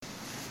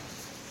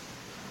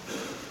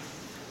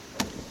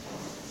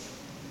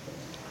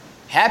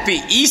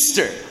Happy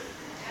Easter.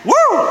 Woo!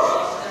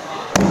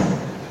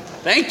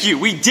 Thank you.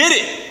 We did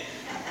it.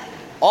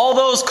 All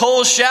those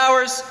cold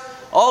showers,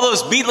 all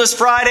those meatless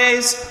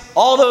Fridays,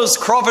 all those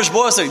crawfish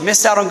boils that we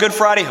missed out on Good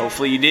Friday.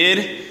 Hopefully you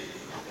did.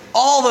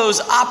 All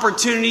those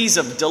opportunities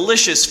of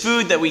delicious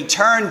food that we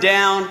turned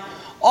down,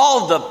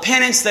 all the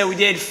penance that we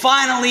did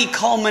finally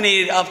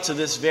culminated up to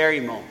this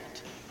very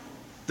moment.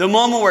 The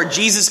moment where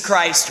Jesus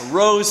Christ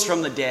rose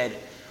from the dead,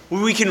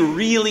 where we can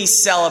really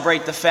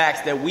celebrate the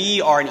fact that we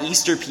are an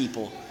Easter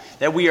people,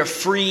 that we are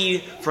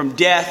freed from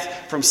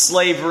death, from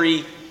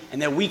slavery,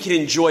 and that we can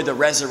enjoy the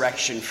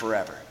resurrection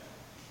forever.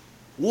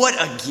 What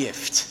a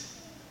gift.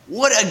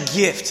 What a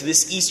gift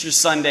this Easter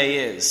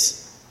Sunday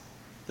is.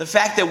 The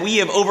fact that we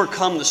have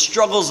overcome the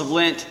struggles of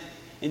Lent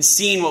and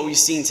seen what we've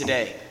seen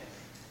today.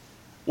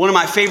 One of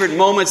my favorite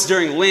moments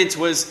during Lent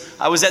was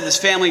I was at this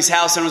family's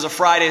house, and it was a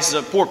Friday. This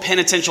was a poor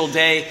penitential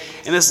day.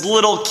 And this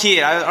little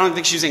kid, I don't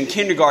think she was in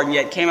kindergarten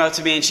yet, came up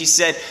to me and she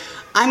said,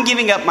 "I'm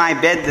giving up my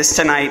bed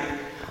tonight.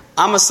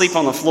 I'm asleep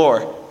on the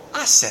floor."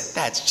 I said,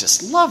 "That's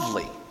just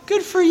lovely.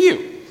 Good for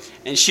you."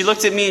 And she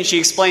looked at me and she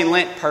explained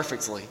Lent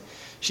perfectly.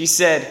 She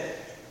said,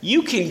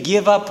 "You can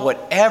give up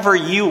whatever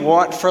you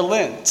want for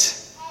Lent."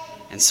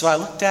 And so I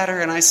looked at her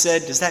and I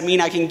said, "Does that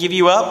mean I can give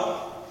you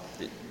up?"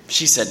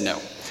 She said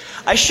no.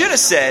 I should have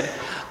said,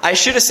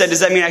 "Does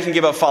that mean I can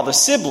give up Father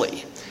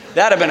Sibley?"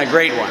 That'd have been a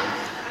great one.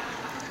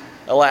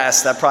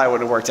 Alas, that probably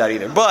wouldn't have worked out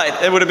either,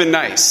 but it would have been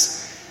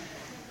nice.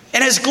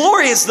 And as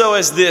glorious though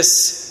as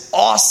this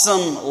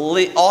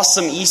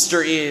awesome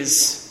Easter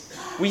is,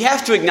 we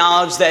have to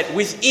acknowledge that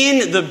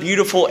within the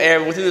beautiful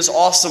air, within this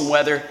awesome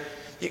weather,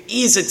 there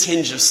is a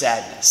tinge of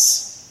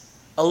sadness.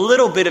 A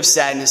little bit of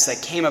sadness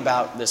that came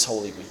about this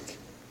Holy Week.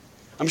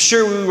 I'm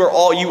sure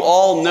you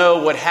all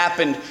know what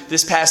happened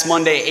this past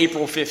Monday,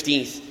 April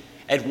 15th,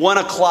 at 1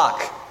 o'clock,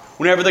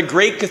 whenever the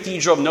great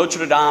Cathedral of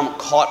Notre Dame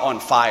caught on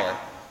fire.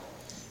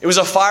 It was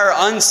a fire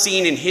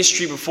unseen in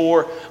history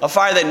before, a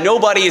fire that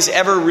nobody has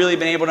ever really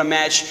been able to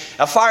match,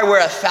 a fire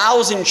where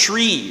 1,000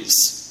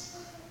 trees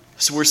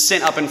were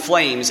sent up in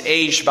flames,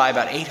 aged by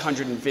about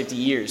 850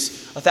 years.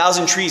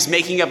 1,000 trees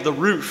making up the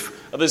roof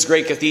of this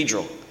great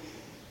cathedral.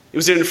 It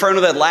was an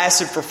inferno that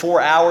lasted for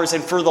 4 hours,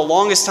 and for the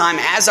longest time,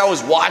 as I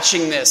was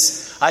watching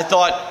this, I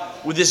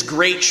thought this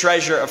great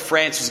treasure of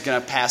France was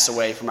going to pass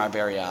away from our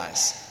very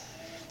eyes.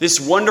 This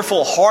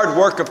wonderful hard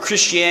work of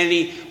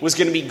Christianity was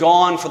going to be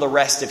gone for the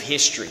rest of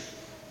history.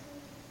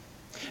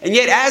 And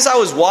yet, as I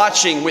was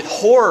watching with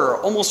horror,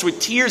 almost with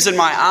tears in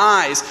my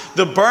eyes,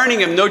 the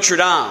burning of Notre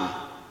Dame,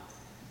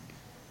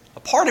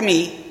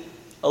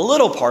 a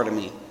little part of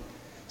me,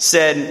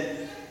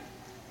 said,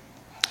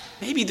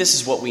 maybe this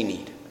is what we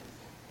need.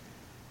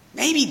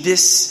 Maybe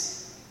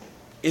this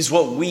is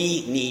what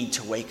we need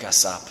to wake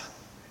us up.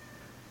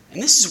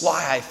 And this is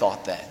why I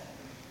thought that.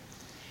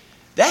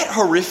 That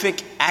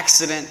horrific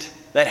accident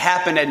that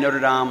happened at Notre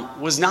Dame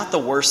was not the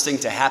worst thing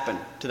to happen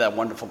to that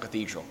wonderful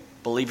cathedral,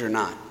 believe it or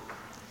not.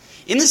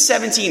 In the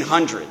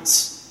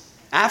 1700s,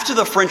 after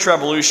the French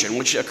Revolution,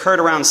 which occurred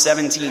around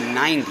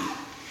 1790,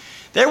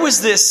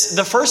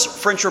 the first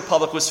French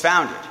Republic was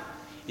founded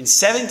in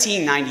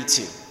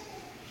 1792.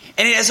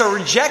 And as a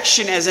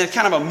rejection, as a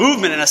kind of a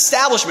movement, an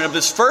establishment of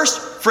this first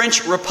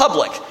French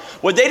Republic,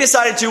 what they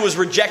decided to do was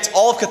reject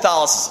all of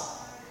Catholicism.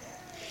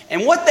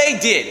 And what they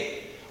did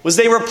was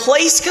they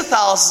replaced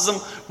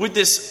Catholicism with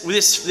this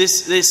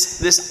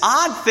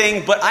odd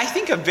thing, but I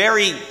think a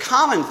very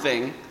common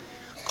thing,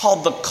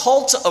 called the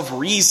cult of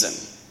reason.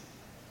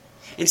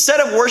 Instead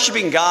of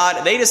worshiping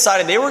God, they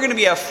decided they were going to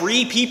be a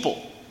free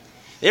people.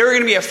 They were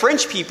going to be a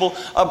French people,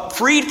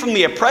 freed from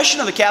the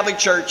oppression of the Catholic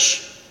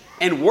Church,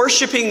 and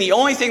worshiping the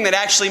only thing that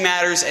actually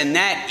matters, and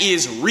that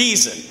is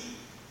reason.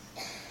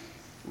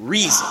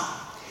 Reason.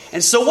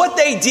 And so what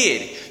they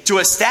did to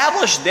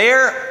establish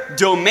their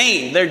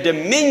domain, their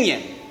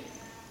dominion,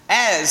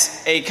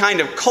 as a kind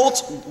of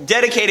cult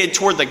dedicated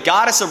toward the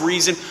goddess of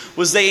reason,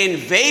 was they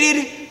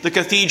invaded the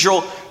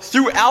cathedral,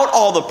 threw out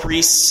all the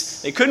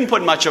priests. They couldn't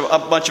put much of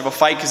a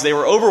fight because they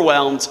were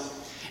overwhelmed.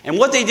 And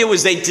what they did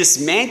was they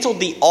dismantled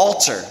the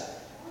altar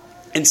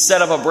and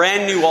set up a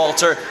brand new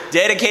altar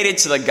dedicated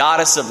to the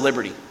goddess of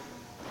liberty.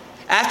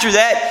 After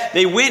that,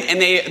 they went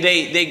and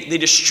they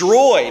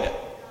destroyed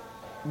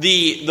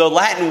the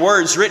Latin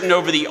words written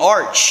over the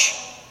arch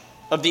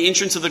of the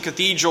entrance of the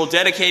cathedral,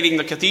 dedicating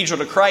the cathedral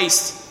to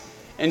Christ,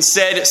 and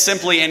said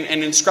simply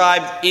and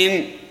inscribed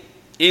in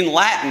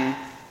Latin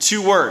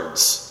 2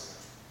 words: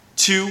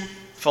 to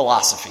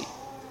philosophy.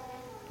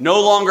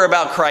 No longer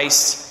about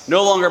Christ,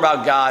 no longer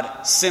about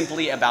God,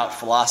 simply about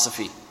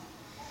philosophy.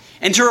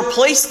 And to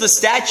replace the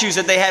statues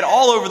that they had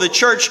all over the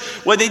church,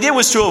 what they did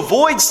was to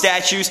avoid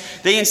statues,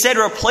 they instead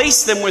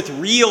replaced them with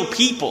real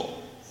people.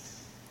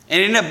 And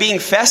it ended up being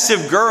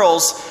festive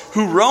girls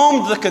who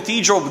roamed the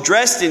cathedral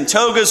dressed in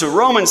togas or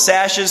Roman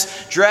sashes,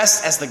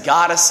 dressed as the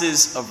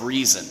goddesses of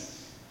reason.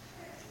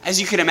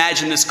 As you can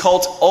imagine, this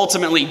cult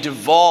ultimately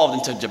devolved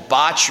into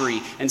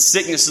debauchery and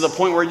sickness to the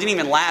point where it didn't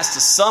even last a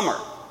summer.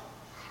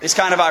 It's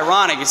kind of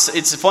ironic.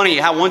 It's funny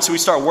how once we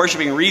start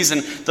worshiping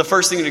reason, the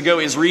first thing to go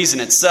is reason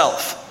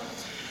itself.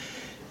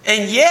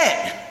 And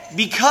yet,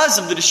 because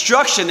of the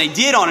destruction they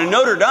did on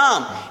Notre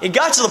Dame, it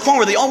got to the point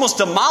where they almost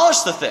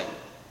demolished the thing.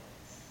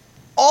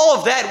 All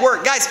of that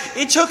work. Guys,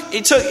 it took,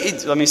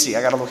 let me see,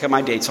 I got to look at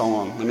my dates.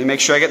 Hold on. Let me make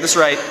sure I get this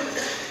right.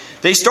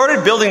 They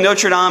started building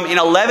Notre Dame in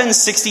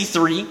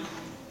 1163,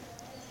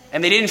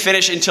 and they didn't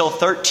finish until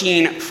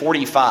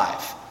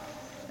 1345.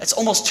 That's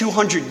almost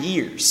 200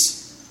 years.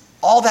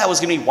 All that was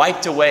going to be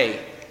wiped away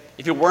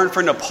if it weren't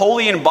for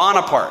Napoleon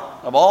Bonaparte,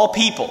 of all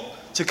people,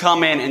 to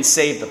come in and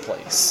save the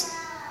place.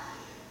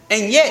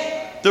 And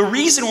yet, the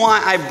reason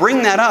why I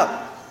bring that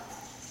up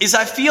is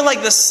I feel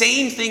like the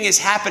same thing is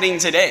happening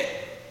today.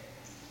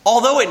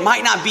 Although it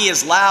might not be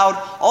as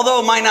loud,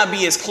 although it might not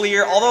be as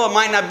clear, although it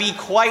might not be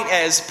quite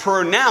as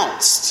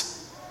pronounced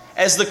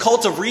as the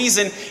cult of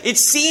reason, it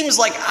seems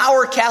like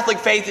our Catholic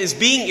faith is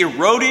being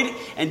eroded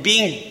and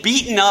being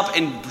beaten up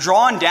and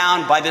drawn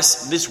down by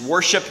this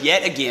worship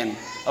yet again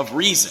of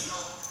reason.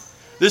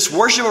 This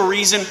worship of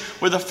reason,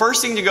 where the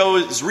first thing to go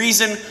is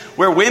reason,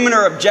 where women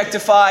are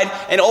objectified,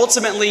 and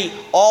ultimately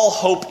all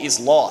hope is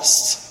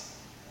lost.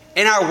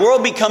 And our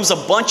world becomes a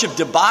bunch of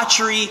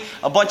debauchery,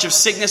 a bunch of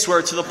sickness,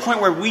 where to the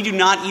point where we do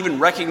not even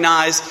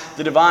recognize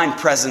the divine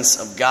presence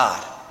of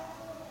God.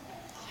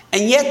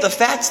 And yet the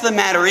fact of the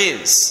matter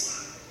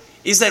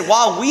is that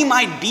while we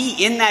might be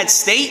in that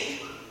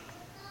state,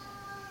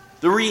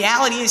 the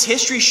reality is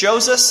history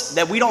shows us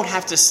that we don't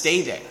have to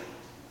stay there.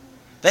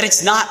 That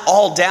it's not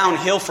all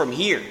downhill from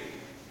here.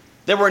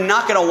 That we're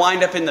not going to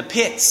wind up in the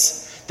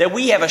pits. That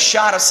we have a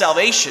shot of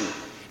salvation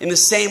in the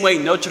same way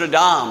Notre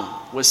Dame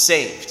was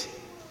saved.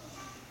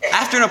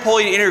 After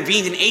Napoleon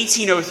intervened in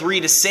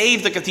 1803 to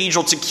save the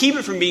cathedral, to keep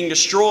it from being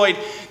destroyed,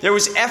 there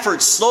was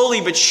effort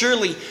slowly but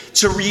surely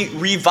to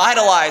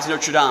revitalize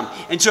Notre Dame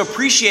and to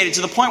appreciate it,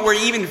 to the point where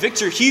even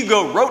Victor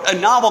Hugo wrote a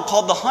novel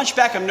called The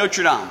Hunchback of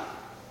Notre Dame.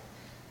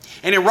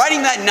 And in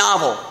writing that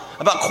novel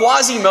about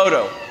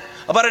Quasimodo,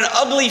 about an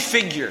ugly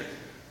figure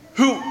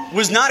who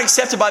was not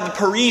accepted by the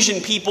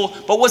Parisian people,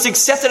 but was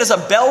accepted as a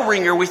bell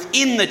ringer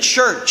within the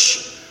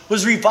church,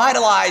 was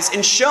revitalized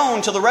and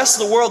shown to the rest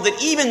of the world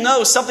that even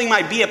though something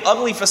might be an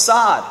ugly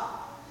facade,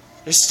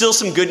 there's still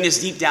some goodness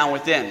deep down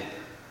within.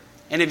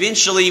 And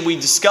eventually we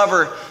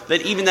discover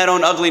that even that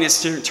own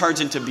ugliness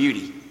turns into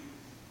beauty.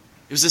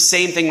 It was the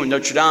same thing with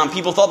Notre Dame.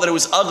 People thought that it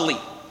was ugly.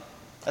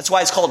 That's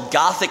why it's called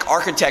Gothic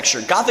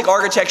architecture. Gothic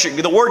architecture,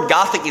 the word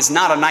Gothic is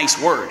not a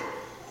nice word.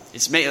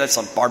 That's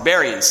some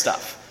barbarian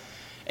stuff.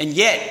 And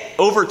yet,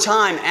 over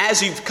time,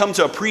 as we've come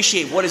to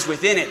appreciate what is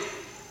within it,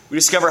 we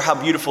discover how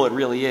beautiful it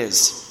really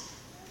is.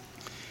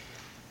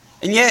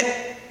 And yet,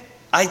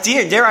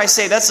 dare I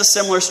say, that's a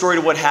similar story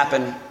to what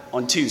happened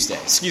on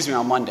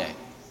Monday.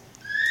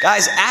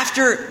 Guys,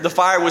 after the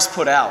fire was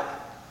put out,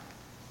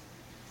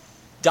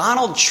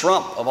 Donald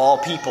Trump, of all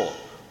people,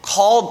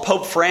 called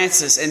Pope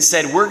Francis and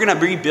said, we're going to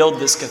rebuild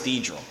this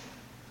cathedral.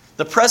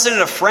 The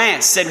president of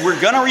France said, we're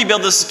going to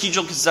rebuild this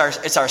cathedral because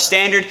it's our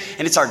standard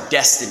and it's our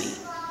destiny.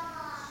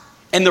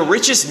 And the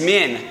richest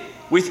men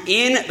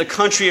within the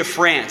country of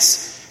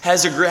France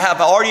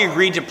have already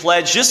agreed to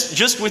pledge,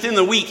 just within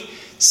the week,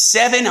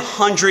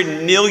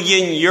 700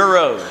 million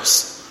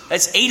euros.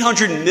 That's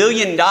 $800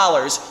 million,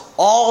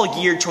 all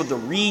geared toward the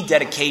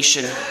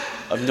rededication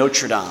of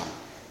Notre Dame.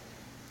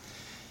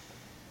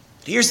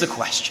 But here's the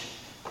question.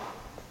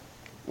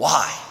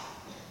 Why?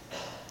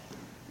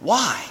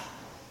 Why?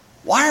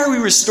 Why are we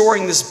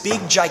restoring this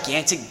big,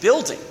 gigantic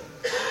building?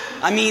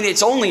 I mean,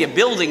 it's only a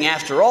building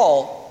after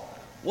all.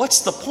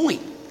 What's the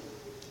point?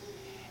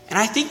 And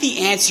I think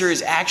the answer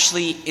is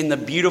actually in the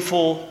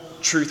beautiful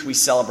truth we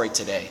celebrate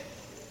today.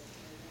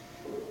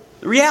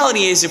 The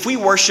reality is, if we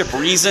worship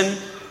reason,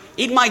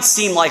 it might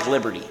seem like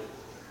liberty.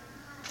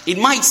 It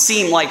might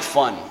seem like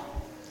fun.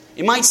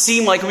 It might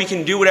seem like we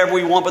can do whatever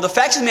we want, but the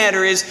fact of the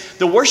matter is,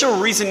 the worship of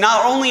reason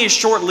not only is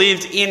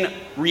short-lived in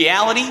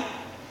reality,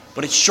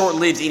 but it's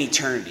short-lived in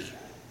eternity.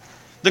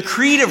 The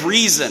creed of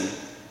reason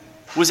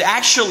was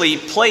actually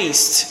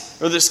placed,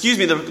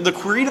 the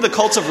creed of the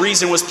cult of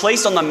reason was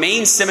placed on the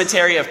main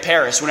cemetery of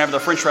Paris whenever the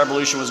French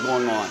Revolution was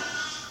going on.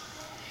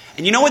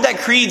 And you know what that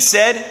creed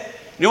said?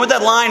 You know what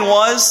that line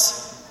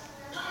was?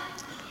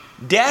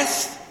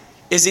 Death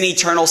is an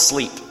eternal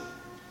sleep.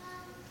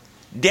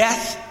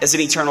 Death is an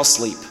eternal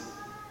sleep.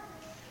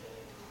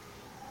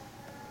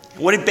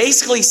 And what it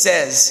basically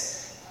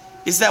says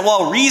is that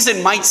while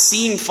reason might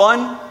seem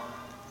fun,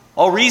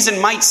 while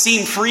reason might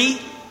seem free,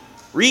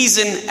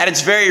 reason at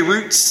its very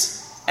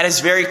roots, at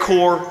its very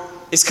core,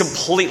 is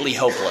completely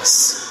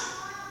hopeless.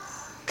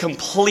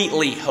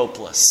 Completely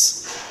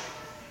hopeless.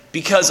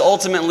 Because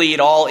ultimately it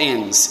all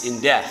ends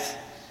in death.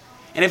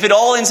 And if it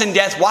all ends in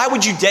death, why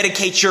would you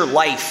dedicate your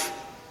life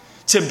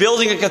to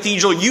building a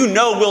cathedral you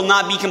know will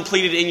not be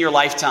completed in your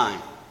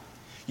lifetime?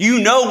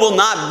 You know will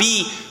not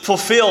be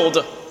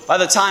fulfilled by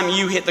the time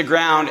you hit the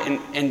ground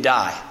and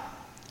die.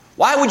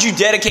 Why would you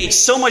dedicate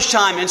so much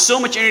time and so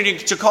much energy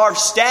to carve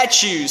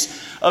statues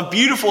of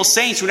beautiful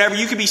saints whenever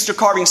you could be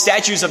carving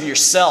statues of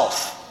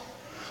yourself?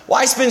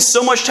 Why spend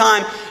so much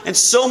time and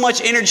so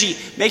much energy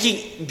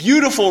making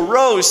beautiful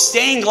rose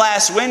stained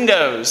glass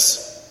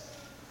windows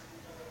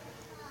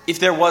if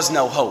there was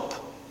no hope,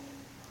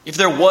 if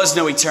there was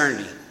no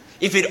eternity,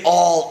 if it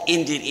all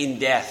ended in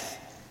death.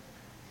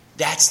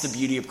 That's the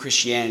beauty of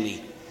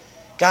Christianity.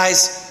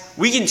 Guys,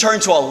 we can turn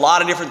to a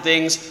lot of different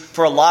things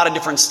for a lot of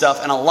different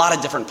stuff and a lot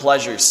of different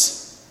pleasures.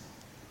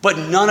 But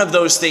none of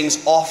those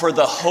things offer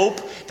the hope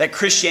that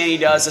Christianity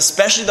does,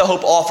 especially the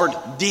hope offered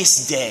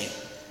this day,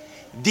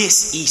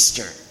 this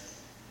Easter.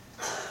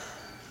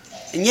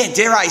 And yet,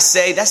 dare I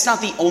say, that's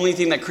not the only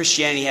thing that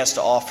Christianity has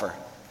to offer.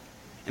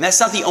 And that's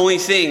not the only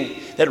thing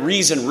that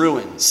reason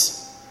ruins.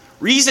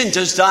 Reason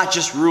does not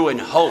just ruin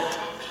hope.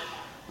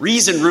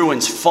 Reason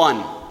ruins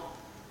fun.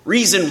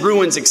 Reason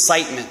ruins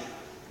excitement.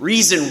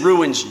 Reason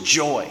ruins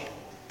joy.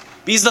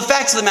 Because the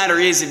fact of the matter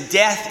is, if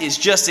death is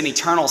just an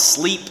eternal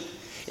sleep,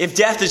 if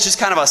death is just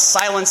kind of a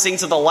silencing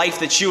to the life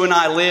that you and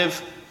I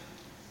live,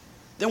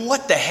 then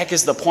what the heck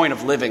is the point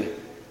of living?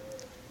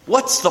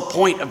 What's the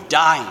point of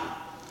dying?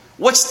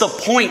 What's the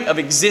point of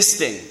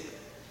existing?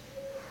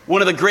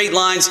 One of the great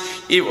lines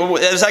that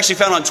was actually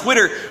found on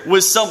Twitter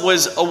was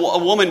a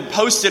woman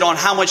posted on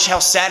how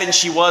saddened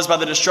she was by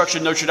the destruction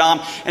of Notre Dame,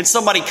 and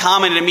somebody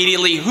commented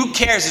immediately, "Who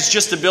cares? It's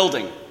just a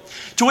building."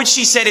 To which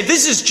she said, "If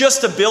this is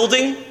just a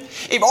building,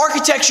 if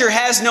architecture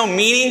has no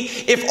meaning,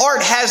 if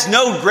art has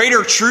no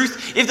greater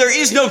truth, if there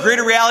is no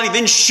greater reality,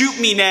 then shoot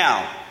me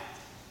now."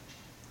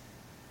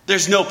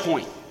 There's no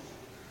point.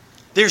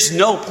 There's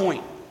no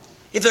point.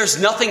 If there's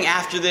nothing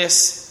after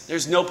this,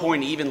 there's no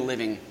point even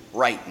living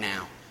right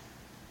now.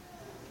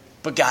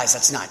 But guys,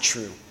 that's not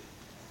true.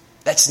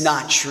 That's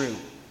not true.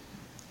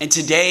 And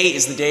today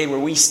is the day where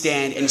we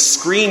stand and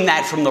scream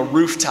that from the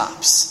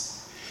rooftops.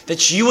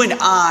 That you and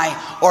I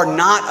are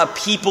not a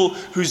people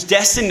who's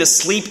destined to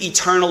sleep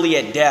eternally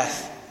at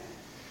death.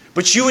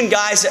 But you and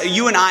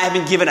I have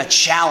been given a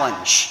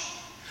challenge.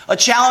 A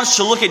challenge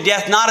to look at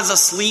death not as a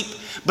sleep,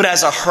 but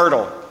as a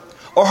hurdle.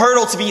 A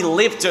hurdle to be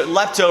leapt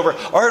over,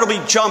 a hurdle to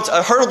be jumped,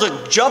 a hurdle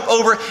to jump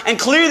over and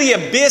clear the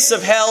abyss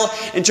of hell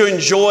and to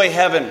enjoy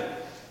heaven.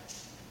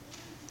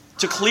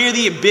 To clear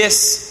the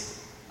abyss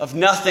of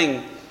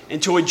nothing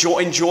and to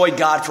enjoy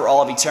God for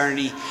all of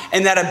eternity.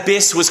 And that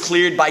abyss was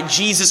cleared by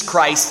Jesus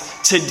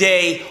Christ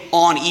today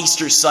on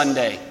Easter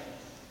Sunday.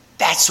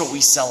 That's what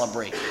we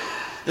celebrate.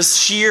 The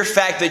sheer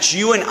fact that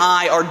you and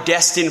I are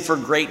destined for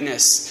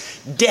greatness,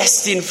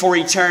 destined for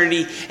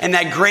eternity, and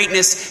that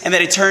greatness and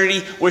that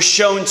eternity was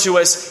shown to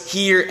us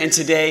here and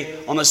today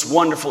on this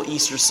wonderful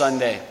Easter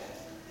Sunday.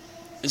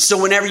 And so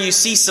whenever you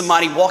see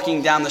somebody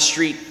walking down the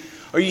street,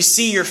 or you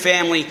see your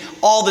family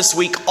all this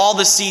week, all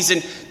this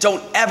season,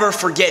 don't ever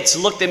forget to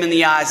look them in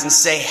the eyes and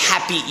say,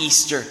 "Happy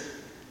Easter,"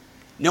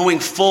 knowing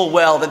full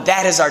well that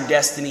that is our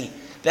destiny,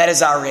 that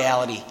is our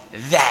reality,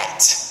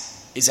 that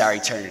is our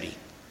eternity.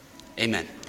 Amen.